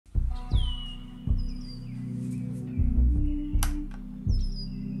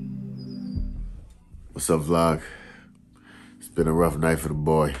What's up, vlog? It's been a rough night for the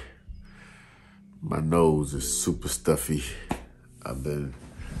boy. My nose is super stuffy. I've been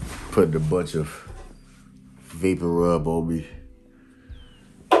putting a bunch of vapor rub on me.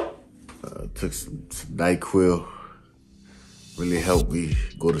 Took some NyQuil. Really helped me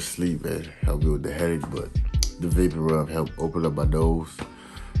go to sleep and helped me with the headache, but the vapor rub helped open up my nose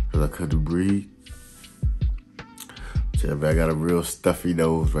because I couldn't breathe. So, man, I got a real stuffy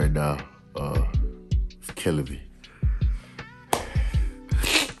nose right now. It's killing me.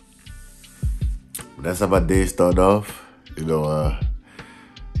 That's how my day started off. You know,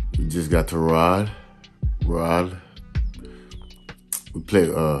 we just got to Roanne. We play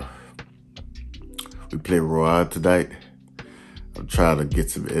Roanne tonight. I'm trying to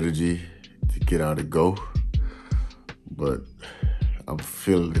get some energy to get out and go, but I'm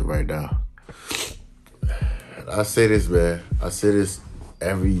feeling it right now. I say this, man. I say this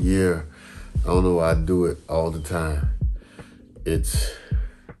every year. I don't know why I do it all the time. It's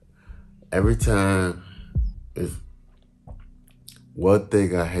every time. It's one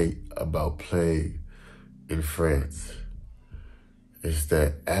thing I hate about playing in France is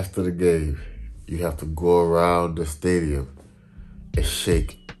that after the game, you have to go around the stadium and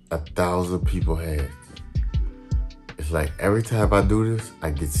shake 1,000 people's hands. It's like every time I do this, I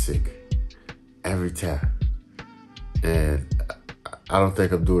get sick. Every time. And I don't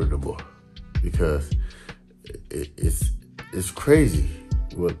think I'm doing it no more because it's crazy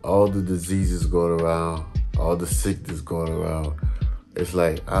with all the diseases going around, all the sickness going around. It's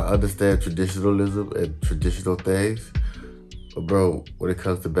like, I understand traditionalism and traditional things, but bro, when it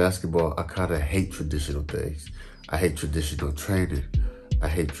comes to basketball, I kind of hate traditional things. I hate traditional training. I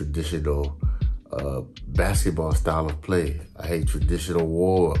hate traditional basketball style of play. I hate traditional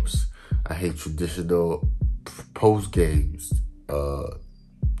warm-ups. I hate traditional post games.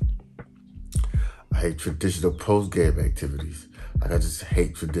 I hate traditional post-game activities. Like, I just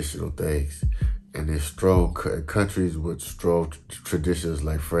hate traditional things. And in strong countries with strong traditions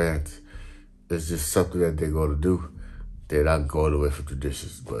like France, it's just something that they're going to do. They're not going away from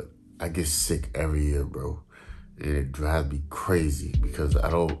traditions. But I get sick every year, bro. And it drives me crazy because I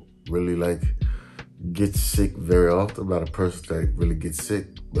don't really get sick very often. I'm not a person that really gets sick.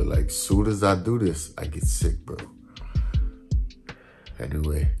 But like, soon as I do this, I get sick, bro.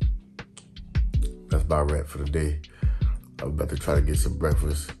 Anyway, that's my rant for the day. I'm about to try to get some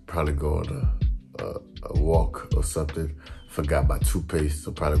breakfast. Probably go on a walk or something. Forgot my toothpaste,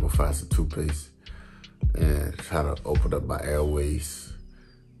 so probably go find some toothpaste and try to open up my airways.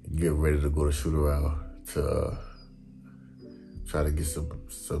 Get ready to go to shoot around to try to get some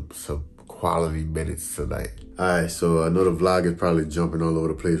quality minutes tonight. All right, so I know the vlog is probably jumping all over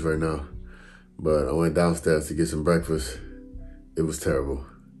the place right now, but I went downstairs to get some breakfast. It was terrible.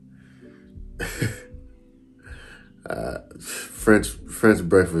 French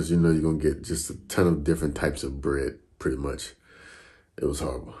breakfast, you know, you're gonna get just a ton of different types of bread, pretty much. It was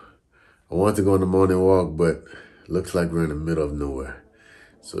horrible. I wanted to go on the morning walk, but looks like we're in the middle of nowhere.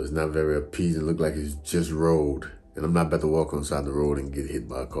 So it's not very appeasing. Look like it's just road. And I'm not about to walk on the side of the road and get hit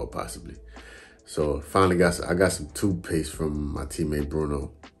by a car, possibly. So finally I got some toothpaste from my teammate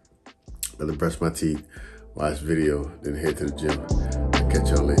Bruno. I'm gonna brush my teeth, watch video, then head to the gym. I'll catch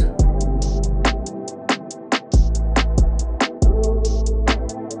y'all later.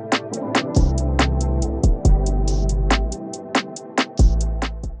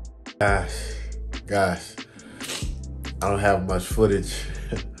 Gosh, I don't have much footage.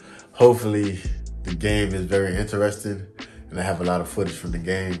 Hopefully the game is very interesting and I have a lot of footage from the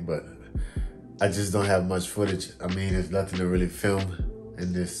game, but I just don't have much footage. I mean, there's nothing to really film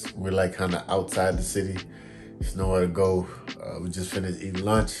in this. We're like kind of outside the city. There's nowhere to go. We just finished eating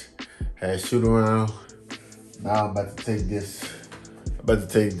lunch, had a shoot around. Now I'm about to take this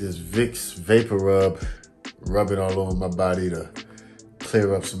Vicks Vapor rub it all over my body to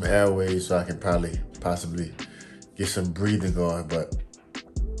clear up some airways so I can possibly get some breathing going, but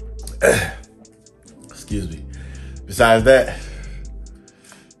excuse me. Besides that,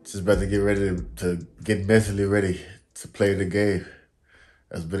 just about to get ready to get mentally ready to play the game.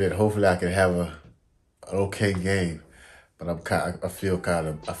 That's been it. Hopefully I can have an okay game, but I feel kind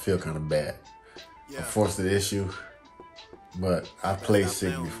of bad. I forced the issue, but I played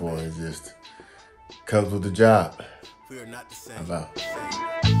sick before. It just comes with the job. I'm out.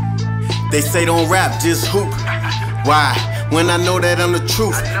 They say don't rap, just hoop. Why? When I know that I'm the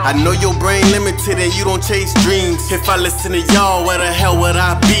truth. I know your brain limited and you don't chase dreams. If I listen to y'all, where the hell would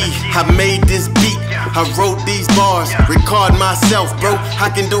I be? I made this beat, I wrote these bars, record myself, bro, I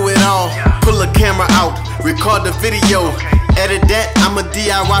can do it all. Pull a camera out, record the video, Edit that, I'm a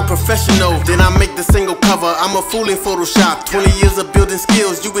DIY professional. Then I make the single cover, I'm a fool in Photoshop. 20 years of building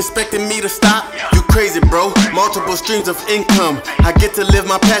skills, you expecting me to stop? You crazy, bro, multiple streams of income. I get to live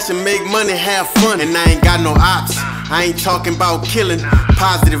my passion, make money, have fun. And I ain't got no ops, I ain't talking about killing.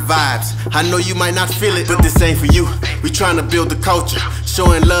 Positive vibes, I know you might not feel it, but this ain't for you. We tryna build the culture,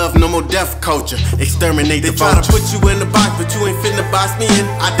 showing love, no more death culture. Exterminate the vultures. They try to put you in the box, but you ain't finna box me in.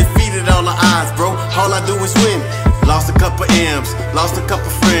 I defeated all the odds, bro, all I do is win. Lost a couple M's, lost a couple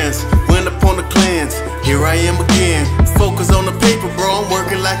friends, went up on the clans. Here I am again, focus on the paper, bro, I'm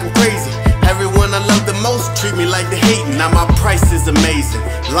working like I'm crazy. Everyone I love the most treat me like they hating. Now my price is amazing,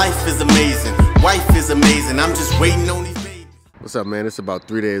 life is amazing, wife is amazing. I'm just waiting on these babies. What's up, man? It's about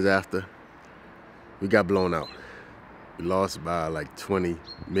 3 days after we got blown out. We lost by like 20,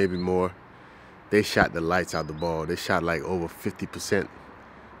 maybe more. They shot the lights out the ball. They shot like over 50%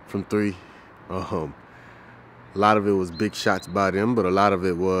 from three. A lot of it was big shots by them, but a lot of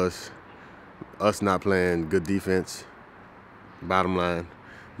it was us not playing good defense. Bottom line,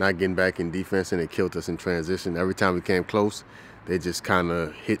 not getting back in defense, and it killed us in transition. Every time we came close, they just kind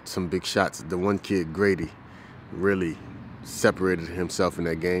of hit some big shots. The one kid, Grady, really separated himself in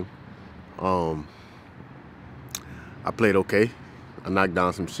that game. I played okay. I knocked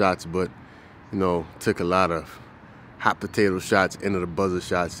down some shots, but, you know, took a lot of hot potato shots, into the buzzer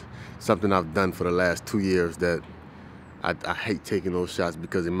shots. Something I've done for the last 2 years that I hate taking those shots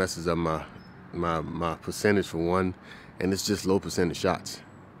because it messes up my percentage for one, and it's just low percentage shots.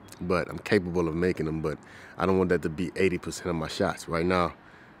 But I'm capable of making them, but I don't want that to be 80% of my shots. Right now,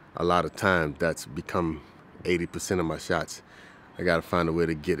 a lot of time that's become 80% of my shots. I gotta find a way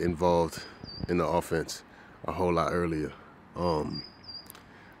to get involved in the offense a whole lot earlier.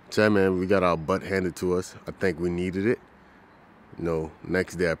 So man, we got our butt handed to us. I think we needed it. You know,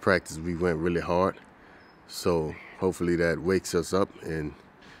 next day at practice, we went really hard. So hopefully that wakes us up and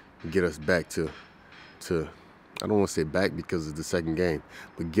get us back to I don't want to say back because it's the second game,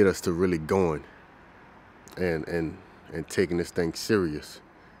 but get us to really going and taking this thing serious,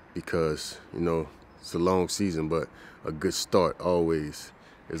 because, you know, it's a long season, but a good start always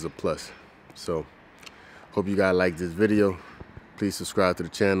is a plus. So hope you guys like this video. Please subscribe to the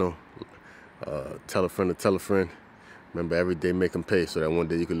channel. Tell a friend to tell a friend. Remember, every day make them pay so that one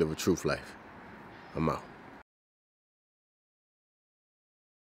day you can live a truth life. I'm out.